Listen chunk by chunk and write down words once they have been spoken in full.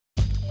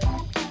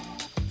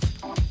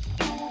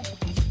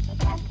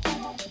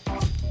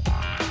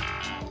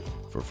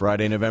For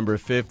Friday, November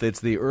 5th, it's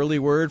the early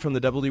word from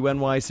the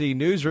WNYC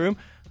newsroom.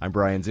 I'm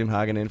Brian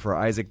Zimhagen in for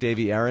Isaac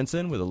Davey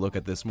Aronson with a look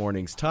at this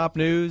morning's top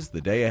news,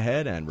 the day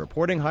ahead, and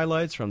reporting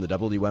highlights from the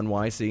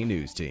WNYC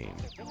news team.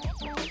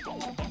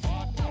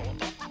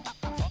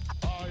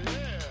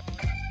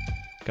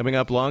 Coming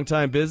up,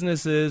 longtime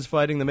businesses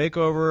fighting the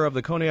makeover of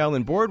the Coney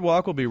Island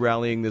Boardwalk will be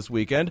rallying this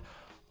weekend.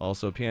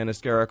 Also,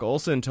 pianist Garrick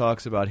Olson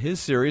talks about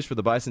his series for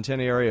the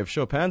bicentenary of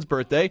Chopin's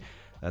birthday.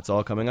 That's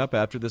all coming up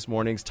after this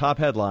morning's top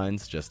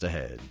headlines just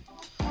ahead.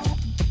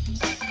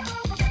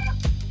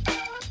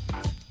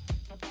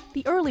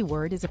 The Early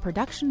Word is a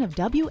production of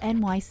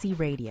WNYC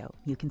Radio.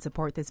 You can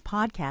support this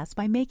podcast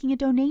by making a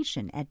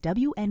donation at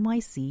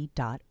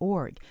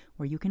WNYC.org,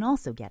 where you can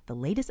also get the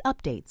latest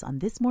updates on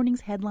this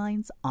morning's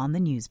headlines on the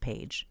news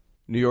page.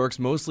 New York's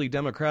mostly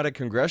Democratic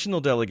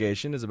congressional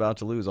delegation is about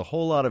to lose a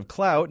whole lot of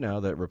clout now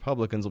that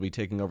Republicans will be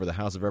taking over the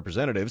House of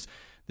Representatives.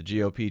 The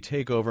GOP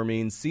takeover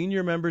means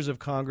senior members of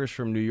Congress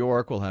from New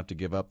York will have to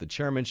give up the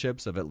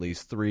chairmanships of at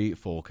least 3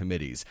 full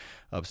committees.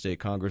 Upstate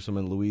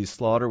Congresswoman Louise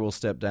Slaughter will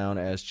step down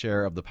as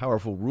chair of the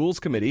Powerful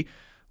Rules Committee.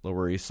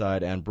 Lower East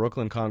Side and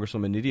Brooklyn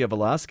Congresswoman Nydia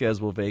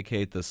Velázquez will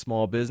vacate the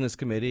Small Business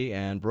Committee,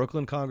 and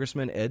Brooklyn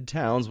Congressman Ed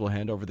Towns will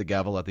hand over the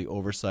gavel at the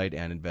Oversight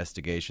and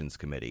Investigations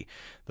Committee.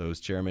 Those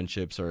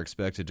chairmanships are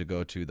expected to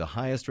go to the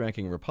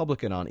highest-ranking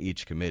Republican on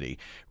each committee.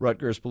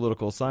 Rutgers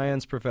political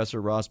science professor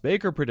Ross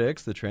Baker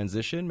predicts the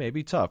transition may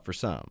be tough for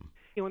some.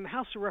 In the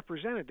House of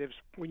Representatives,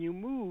 when you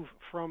move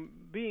from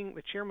being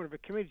the chairman of a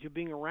committee to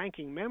being a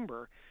ranking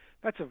member,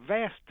 that's a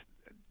vast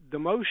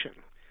demotion.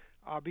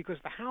 Because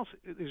the House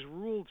is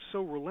ruled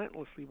so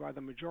relentlessly by the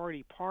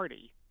majority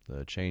party.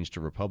 The change to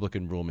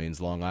Republican rule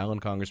means Long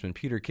Island Congressman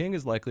Peter King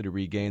is likely to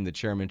regain the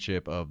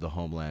chairmanship of the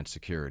Homeland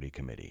Security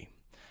Committee.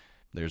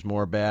 There's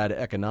more bad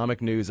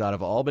economic news out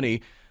of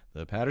Albany.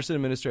 The Patterson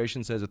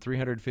administration says a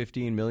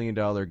 $315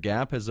 million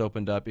gap has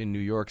opened up in New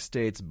York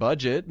State's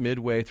budget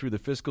midway through the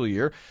fiscal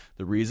year.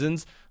 The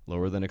reasons?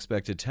 Lower than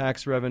expected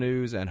tax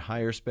revenues and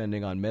higher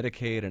spending on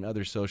Medicaid and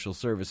other social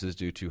services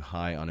due to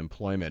high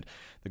unemployment.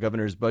 The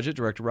governor's budget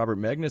director, Robert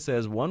Megna,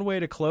 says one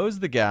way to close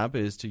the gap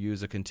is to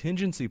use a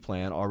contingency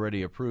plan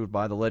already approved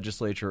by the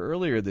legislature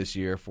earlier this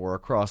year for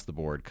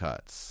across-the-board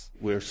cuts.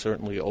 We're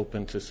certainly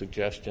open to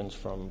suggestions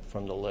from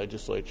the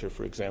legislature,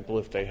 for example,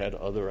 if they had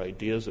other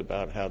ideas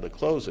about how to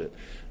close it.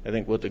 I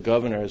think what the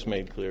governor has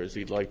made clear is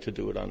he'd like to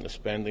do it on the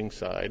spending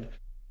side.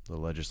 The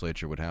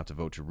legislature would have to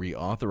vote to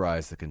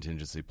reauthorize the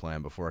contingency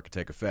plan before it could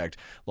take effect.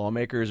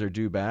 Lawmakers are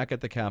due back at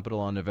the Capitol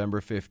on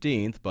November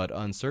 15th, but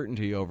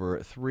uncertainty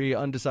over 3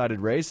 undecided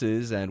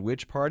races and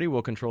which party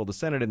will control the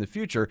Senate in the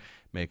future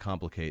may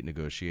complicate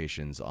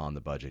negotiations on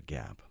the budget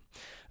gap.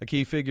 A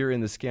key figure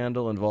in the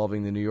scandal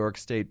involving the New York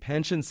State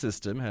pension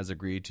system has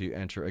agreed to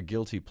enter a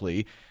guilty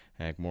plea.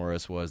 Hank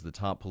Morris was the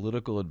top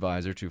political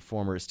advisor to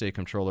former State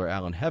Comptroller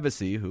Alan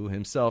Hevesi, who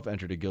himself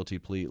entered a guilty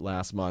plea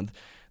last month.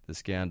 The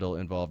scandal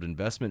involved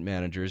investment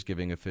managers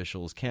giving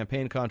officials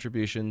campaign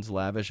contributions,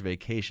 lavish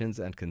vacations,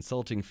 and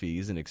consulting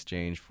fees in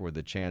exchange for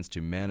the chance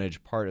to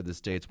manage part of the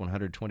state's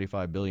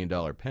 $125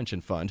 billion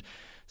pension fund.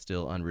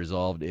 Still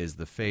unresolved is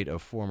the fate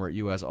of former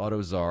U.S.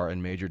 auto czar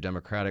and major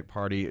Democratic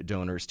Party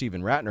donor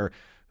Stephen Rattner,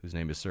 whose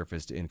name has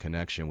surfaced in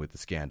connection with the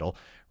scandal.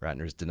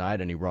 Rattner's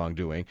denied any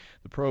wrongdoing.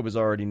 The probe has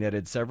already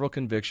netted several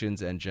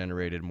convictions and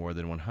generated more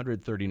than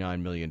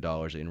 $139 million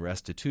in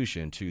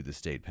restitution to the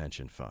state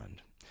pension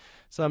fund.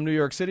 Some New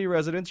York City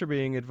residents are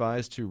being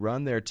advised to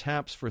run their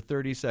taps for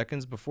 30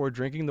 seconds before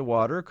drinking the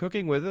water,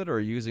 cooking with it,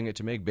 or using it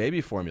to make baby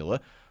formula.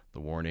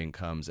 The warning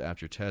comes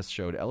after tests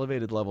showed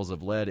elevated levels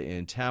of lead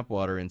in tap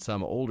water in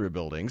some older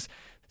buildings.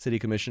 City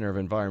Commissioner of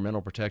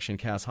Environmental Protection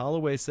Cass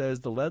Holloway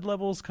says the lead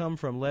levels come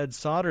from lead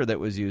solder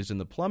that was used in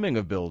the plumbing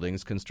of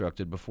buildings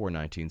constructed before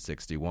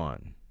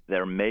 1961.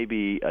 There may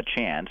be a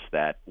chance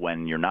that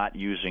when you're not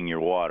using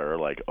your water,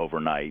 like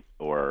overnight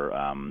or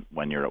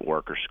when you're at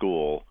work or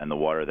school, and the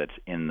water that's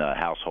in the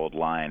household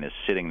line is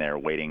sitting there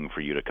waiting for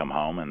you to come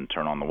home and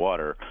turn on the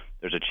water,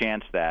 there's a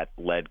chance that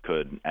lead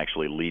could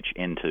actually leach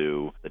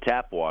into the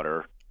tap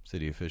water.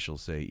 City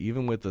officials say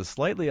even with the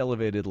slightly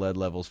elevated lead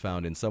levels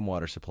found in some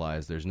water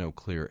supplies, there's no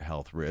clear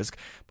health risk.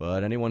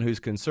 But anyone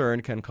who's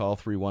concerned can call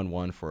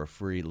 311 for a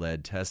free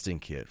lead testing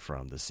kit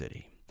from the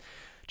city.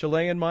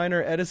 Chilean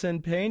miner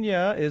Edison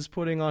Peña is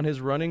putting on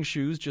his running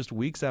shoes just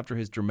weeks after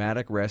his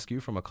dramatic rescue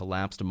from a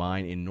collapsed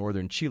mine in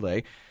northern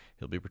Chile.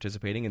 He'll be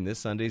participating in this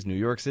Sunday's New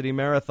York City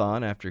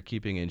Marathon after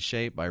keeping in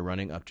shape by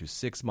running up to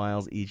 6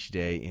 miles each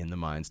day in the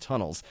mine's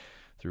tunnels.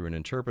 Through an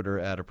interpreter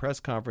at a press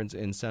conference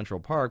in Central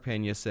Park,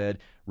 Peña said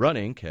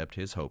running kept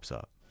his hopes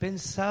up.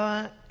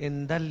 Pensaba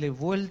en darle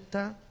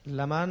vuelta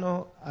la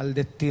mano al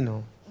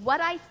destino.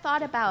 What I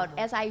thought about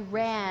as I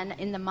ran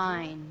in the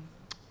mine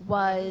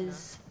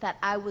was that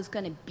I was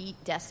going to beat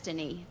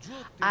destiny.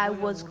 I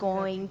was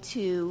going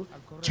to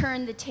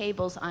turn the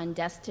tables on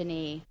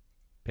destiny.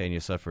 Peña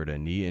suffered a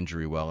knee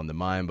injury while in the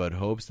mine, but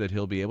hopes that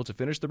he'll be able to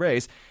finish the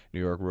race. New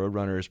York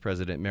Roadrunners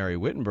president Mary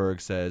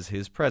Wittenberg says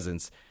his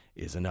presence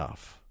is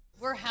enough.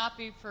 We're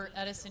happy for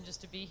Edison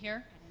just to be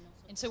here.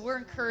 And so we're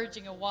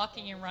encouraging a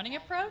walking and running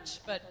approach,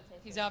 but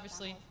he's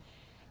obviously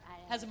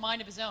has a mind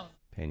of his own.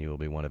 Pena will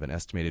be one of an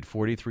estimated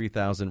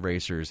 43,000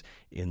 racers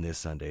in this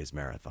Sunday's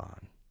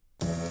marathon.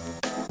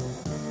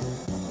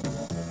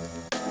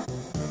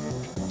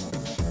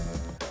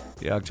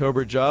 The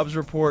October jobs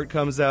report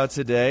comes out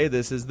today.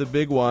 This is the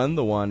big one,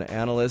 the one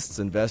analysts,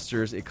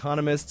 investors,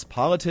 economists,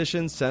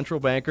 politicians, central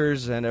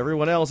bankers, and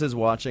everyone else is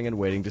watching and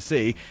waiting to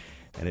see.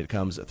 And it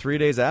comes 3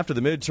 days after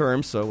the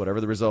midterms, so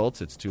whatever the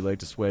results, it's too late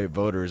to sway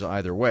voters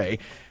either way.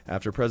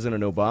 After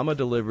President Obama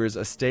delivers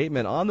a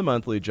statement on the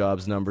monthly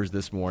jobs numbers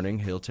this morning,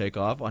 he'll take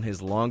off on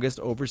his longest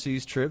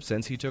overseas trip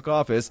since he took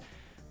office.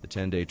 The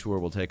 10-day tour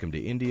will take him to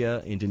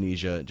India,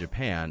 Indonesia,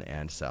 Japan,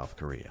 and South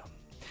Korea.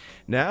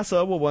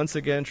 NASA will once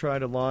again try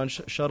to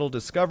launch Shuttle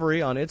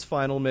Discovery on its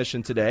final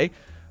mission today.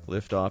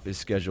 Liftoff is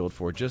scheduled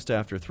for just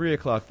after 3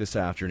 o'clock this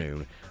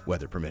afternoon,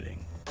 weather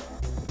permitting.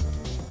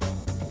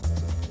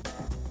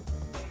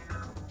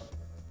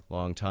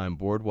 Longtime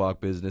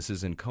boardwalk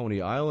businesses in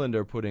Coney Island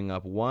are putting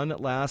up one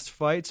last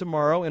fight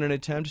tomorrow in an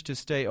attempt to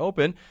stay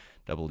open.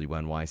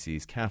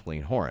 WNYC's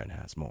Kathleen Horan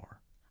has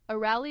more. A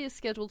rally is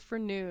scheduled for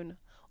noon,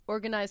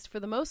 organized for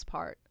the most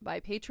part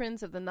by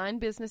patrons of the 9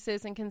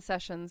 businesses and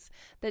concessions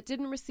that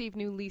didn't receive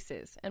new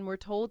leases and were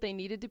told they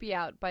needed to be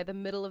out by the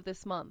middle of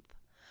this month.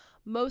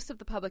 Most of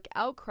the public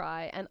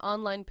outcry and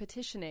online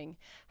petitioning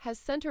has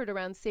centered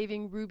around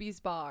saving Ruby's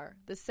Bar,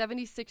 the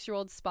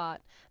 76-year-old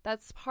spot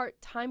that's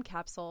part time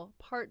capsule,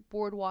 part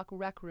boardwalk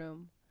rec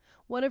room.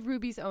 One of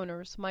Ruby's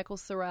owners, Michael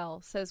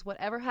Sorrell, says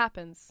whatever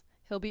happens,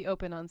 he'll be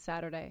open on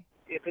Saturday.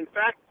 If in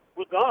fact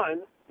we're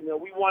gone,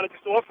 we want to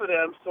just offer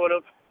them sort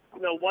of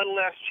one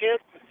last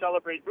chance to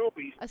celebrate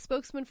Ruby's. A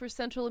spokesman for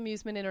Central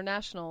Amusement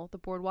International, the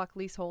boardwalk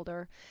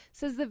leaseholder,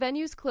 says the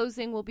venue's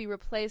closing will be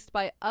replaced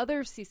by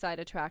other seaside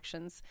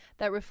attractions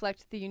that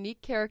reflect the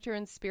unique character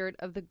and spirit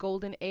of the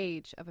golden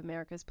age of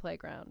America's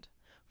playground.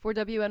 For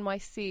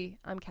WNYC,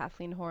 I'm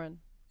Kathleen Horan.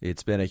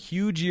 It's been a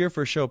huge year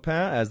for Chopin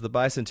as the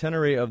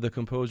bicentenary of the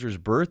composer's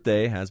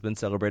birthday has been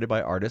celebrated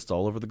by artists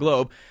all over the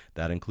globe.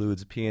 That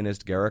includes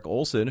pianist Garrick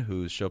Olson,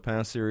 whose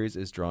Chopin series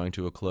is drawing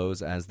to a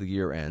close as the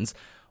year ends.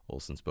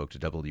 Olson spoke to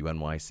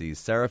WNYC's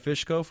Sarah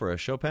Fishko for a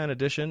Chopin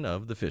edition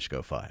of the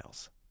Fishko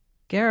Files.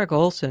 Garrick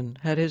Olson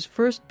had his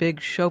first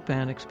big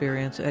Chopin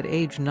experience at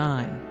age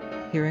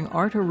 9, hearing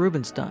Artur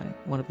Rubinstein,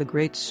 one of the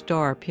great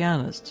star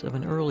pianists of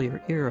an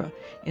earlier era,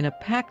 in a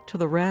packed to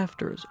the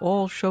rafters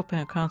all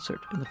Chopin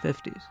concert in the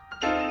 50s.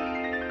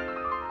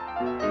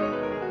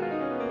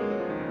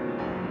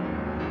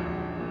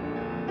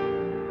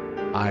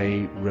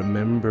 I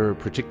remember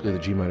particularly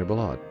the G minor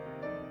ballade,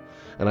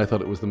 and I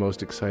thought it was the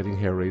most exciting,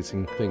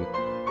 hair-raising thing.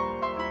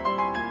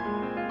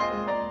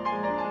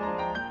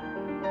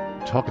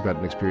 Talk about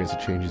an experience that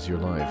changes your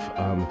life.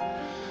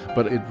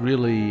 But it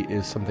really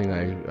is something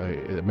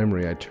a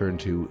memory I turn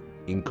to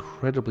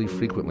incredibly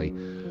frequently.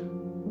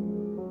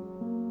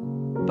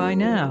 By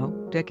now,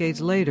 decades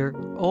later,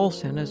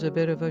 Olson is a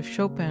bit of a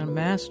Chopin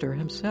master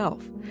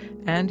himself,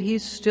 and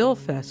he's still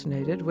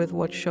fascinated with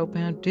what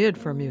Chopin did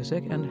for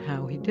music and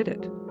how he did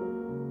it.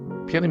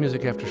 Piano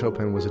music after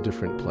Chopin was a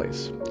different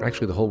place.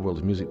 Actually, the whole world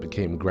of music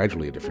became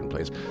gradually a different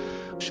place.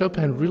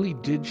 Chopin really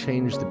did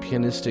change the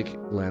pianistic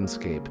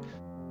landscape.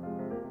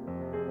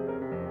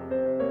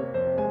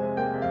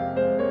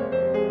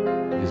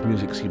 His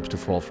music seems to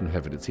fall from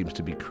heaven. It seems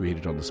to be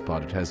created on the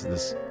spot. It has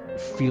this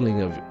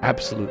feeling of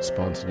absolute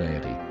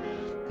spontaneity,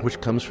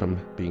 which comes from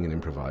being an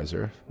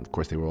improviser. Of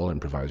course, they were all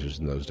improvisers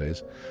in those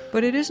days.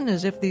 But it isn't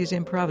as if these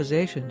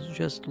improvisations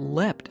just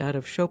leapt out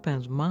of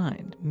Chopin's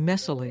mind,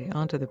 messily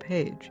onto the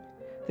page.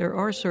 There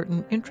are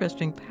certain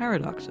interesting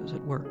paradoxes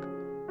at work.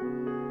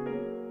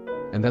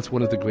 And that's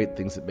one of the great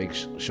things that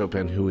makes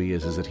Chopin who he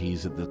is that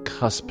he's at the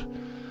cusp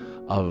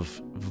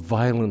of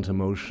violent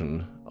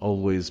emotion,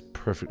 always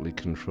perfectly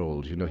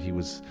controlled. He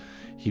was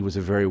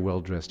a very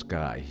well-dressed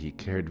guy. He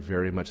cared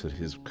very much that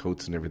his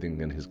coats and everything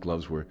and his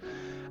gloves were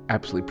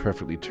absolutely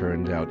perfectly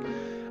turned out.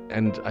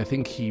 And I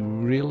think he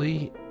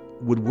really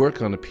would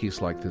work on a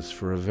piece like this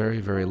for a very,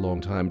 very long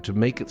time to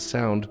make it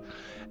sound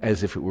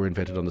as if it were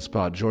invented on the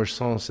spot. Georges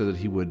Sand said that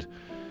he would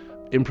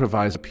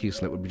improvise a piece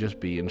that would just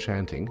be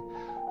enchanting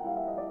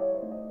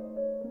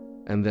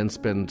and then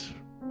spend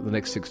the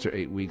next 6 to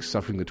 8 weeks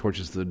suffering the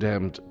tortures of the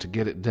damned to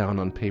get it down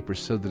on paper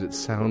so that it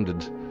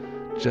sounded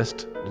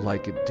just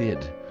like it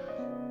did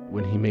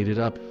when he made it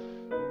up.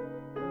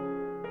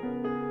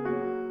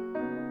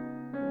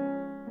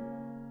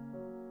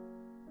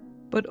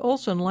 But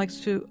Olson likes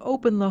to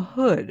open the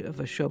hood of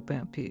a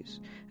Chopin piece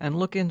and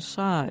look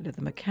inside at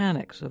the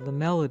mechanics of the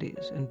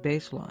melodies and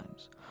bass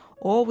lines,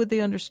 all with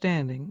the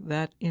understanding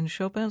that in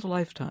Chopin's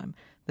lifetime,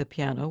 the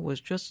piano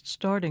was just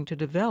starting to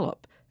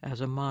develop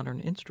as a modern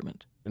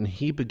instrument. And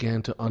he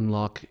began to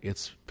unlock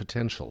its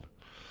potential.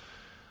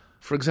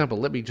 For example,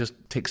 let me just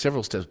take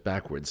several steps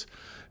backwards.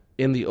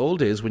 In the old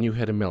days, when you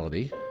had a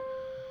melody,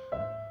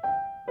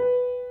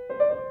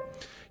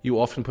 you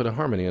often put a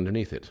harmony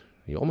underneath it.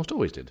 You almost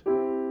always did.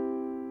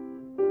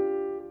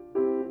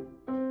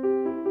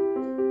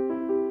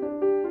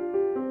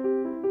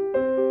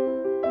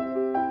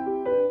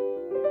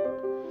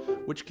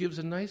 which gives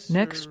a nice.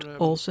 Next,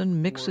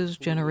 Olson mixes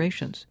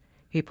generations.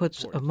 He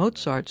puts a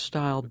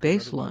Mozart-style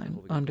bass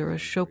line under a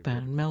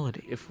Chopin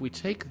melody. If we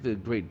take the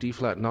great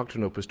D-flat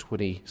Nocturne Opus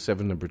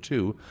 27, number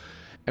 2,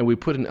 and we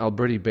put an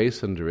Alberti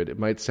bass under it, it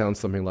might sound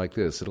something like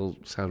this. It'll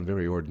sound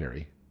very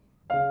ordinary.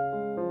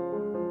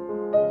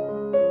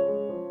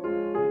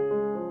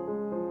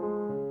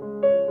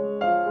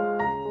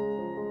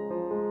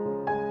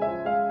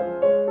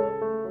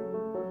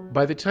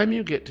 By the time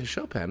you get to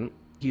Chopin,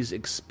 he's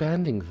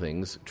expanding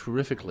things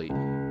terrifically.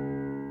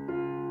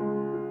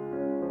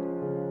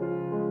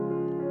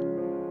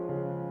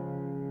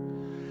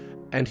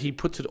 And he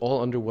puts it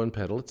all under one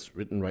pedal. It's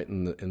written right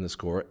in the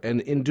score.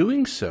 And in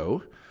doing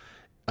so,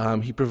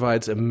 he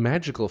provides a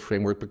magical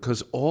framework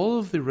because all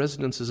of the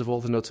resonances of all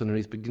the notes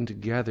underneath begin to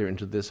gather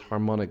into this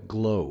harmonic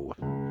glow.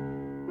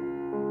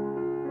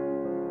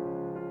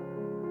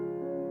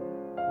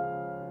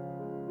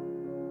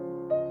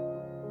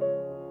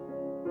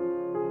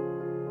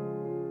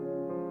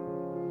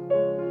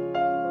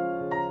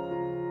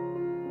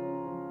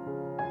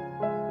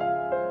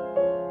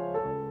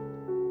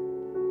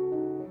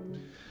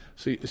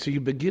 So you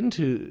begin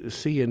to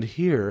see and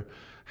hear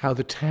how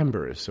the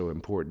timbre is so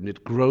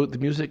important. The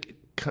music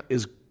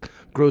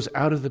grows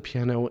out of the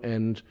piano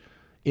and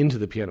into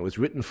the piano. It's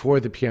written for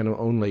the piano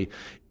only.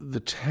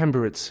 The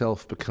timbre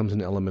itself becomes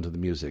an element of the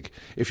music.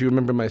 If you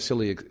remember my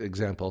silly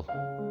example,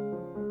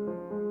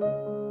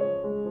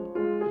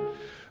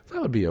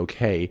 that would be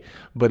okay,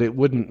 but it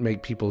wouldn't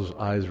make people's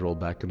eyes roll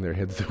back in their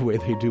heads the way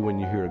they do when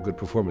you hear a good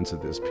performance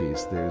of this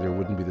piece. There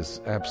wouldn't be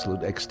this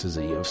absolute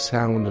ecstasy of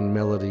sound and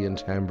melody and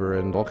timbre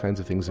and all kinds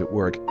of things at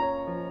work.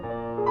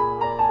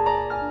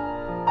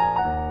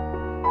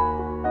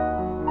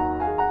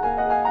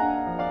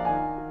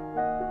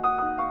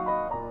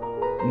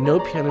 No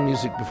piano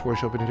music before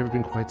Chopin had ever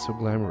been quite so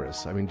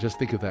glamorous. I mean, just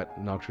think of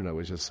that nocturne I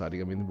was just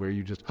citing. I mean, where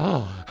you just,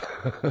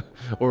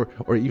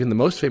 or even the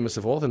most famous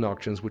of all the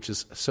nocturnes, which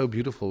is so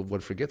beautiful,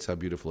 one forgets how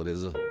beautiful it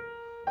is.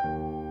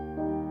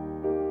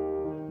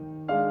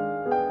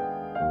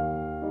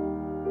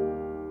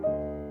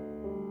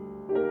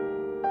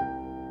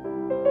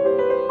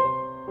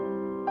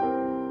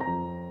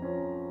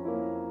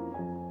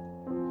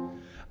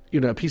 You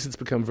know, a piece that's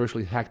become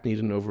virtually hackneyed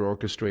and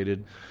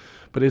over-orchestrated,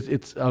 but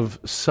it's of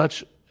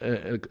such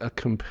a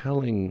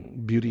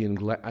compelling beauty and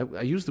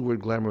I use the word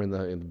glamour in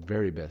the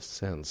very best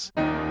sense.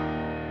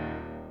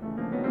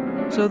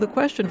 So the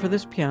question for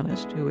this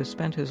pianist, who has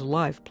spent his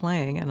life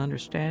playing and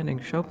understanding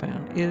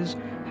Chopin, is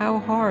how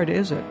hard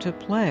is it to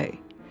play?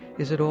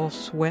 Is it all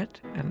sweat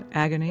and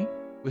agony?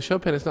 With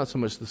Chopin, it's not so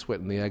much the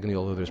sweat and the agony,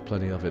 although there's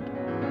plenty of it.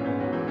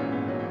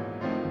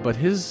 But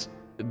his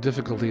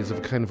difficulty is of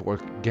a kind of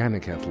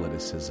organic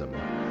athleticism.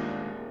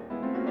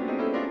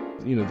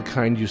 You know, the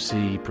kind you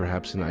see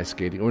perhaps in ice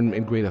skating or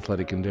in great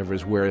athletic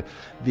endeavors where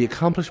the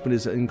accomplishment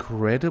is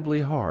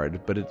incredibly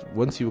hard, but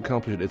once you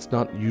accomplish it, it's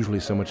not usually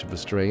so much of a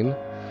strain.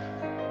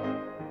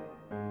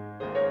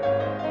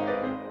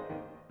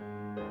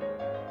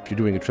 If you're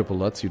doing a triple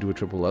Lutz, you do a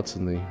triple Lutz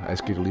and the ice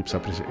skater leaps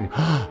up and says,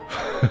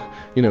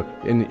 you know,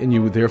 and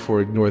you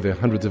therefore ignore the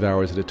hundreds of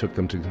hours that it took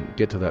them to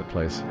get to that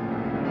place.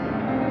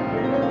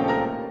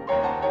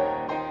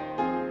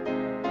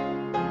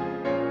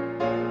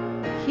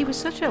 He was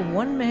such a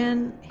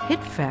one-man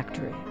hit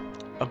factory.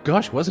 Oh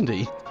gosh, wasn't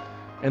he?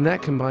 And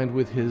that combined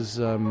with his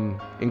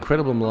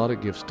incredible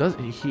melodic gifts,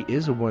 he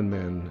is a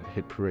one-man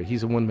hit parade.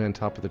 He's a one-man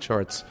top of the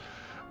charts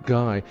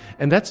guy.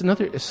 And that's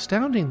another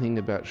astounding thing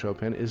about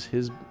Chopin is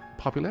his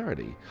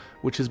popularity,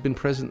 which has been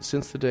present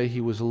since the day he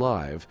was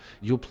alive.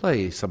 You'll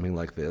play something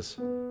like this.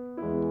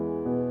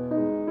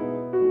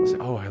 Say,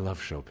 oh, I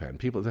love Chopin.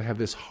 People that have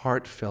this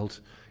heartfelt,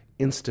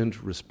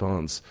 instant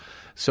response.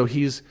 So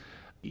he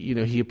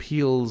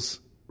appeals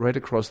right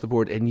across the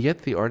board, and yet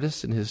the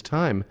artists in his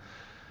time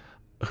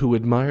who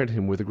admired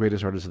him were the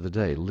greatest artists of the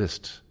day.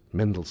 Liszt,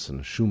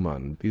 Mendelssohn,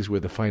 Schumann. These were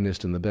the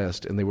finest and the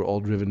best, and they were all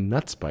driven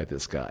nuts by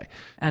this guy.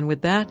 And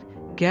with that,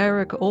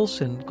 Garrick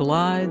Ohlsson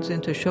glides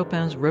into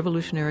Chopin's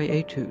revolutionary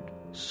etude,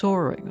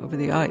 soaring over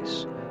the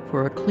ice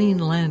for a clean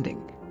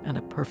landing and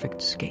a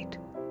perfect skate.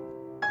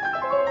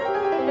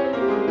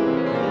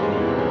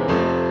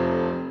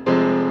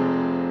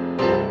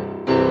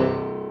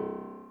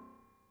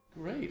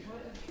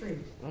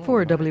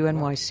 For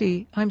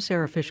WNYC, I'm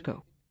Sarah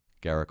Fishko.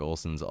 Garrick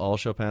Ohlsson's All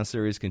Chopin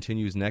series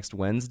continues next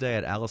Wednesday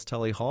at Alice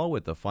Tully Hall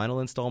with the final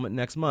installment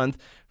next month.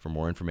 For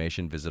more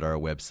information, visit our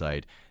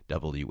website,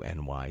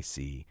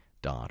 wnyc.org.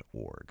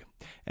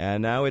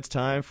 And now it's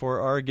time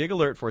for our gig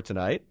alert for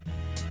tonight.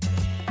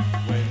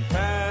 When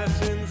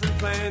passions and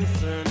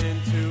plans turn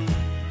into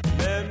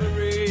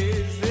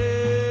memories,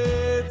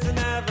 it's an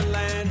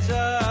avalanche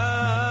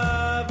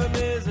of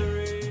misery.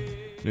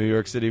 New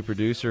York City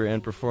producer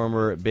and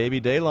performer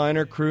Baby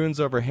Dayliner croons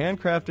over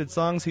handcrafted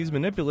songs he's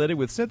manipulated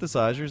with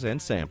synthesizers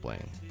and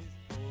sampling.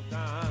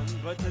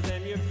 But to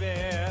them you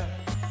bear,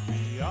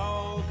 we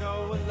all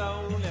go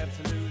alone,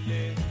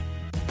 absolutely.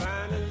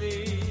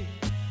 Finally,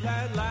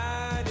 that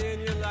light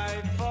in your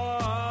life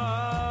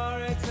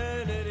for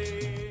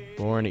eternity.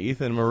 Born starring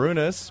Ethan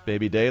Marunas.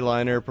 Baby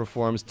Dayliner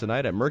performs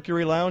tonight at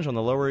Mercury Lounge on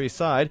the Lower East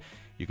Side.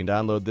 You can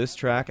download this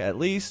track at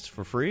least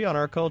for free on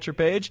our Culture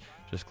page.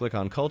 Just click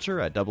on Culture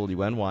at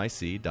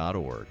wnyc.org. The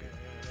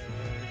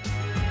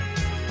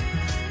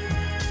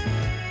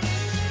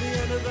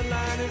end of the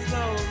line is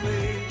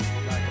lonely,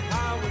 like a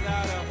highway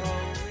without a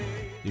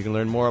homie. You can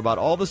learn more about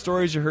all the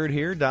stories you heard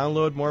here,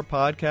 download more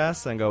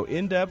podcasts, and go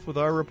in-depth with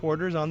our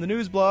reporters on the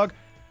news blog.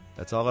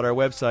 That's all at our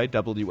website,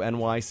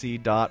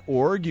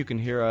 wnyc.org. You can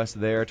hear us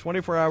there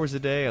 24 hours a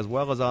day, as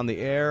well as on the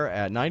air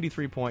at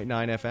 93.9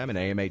 FM and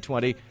AM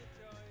 820.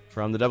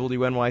 From the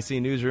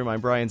WNYC Newsroom, I'm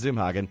Brian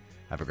Zumhagen.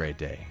 Have a great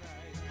day.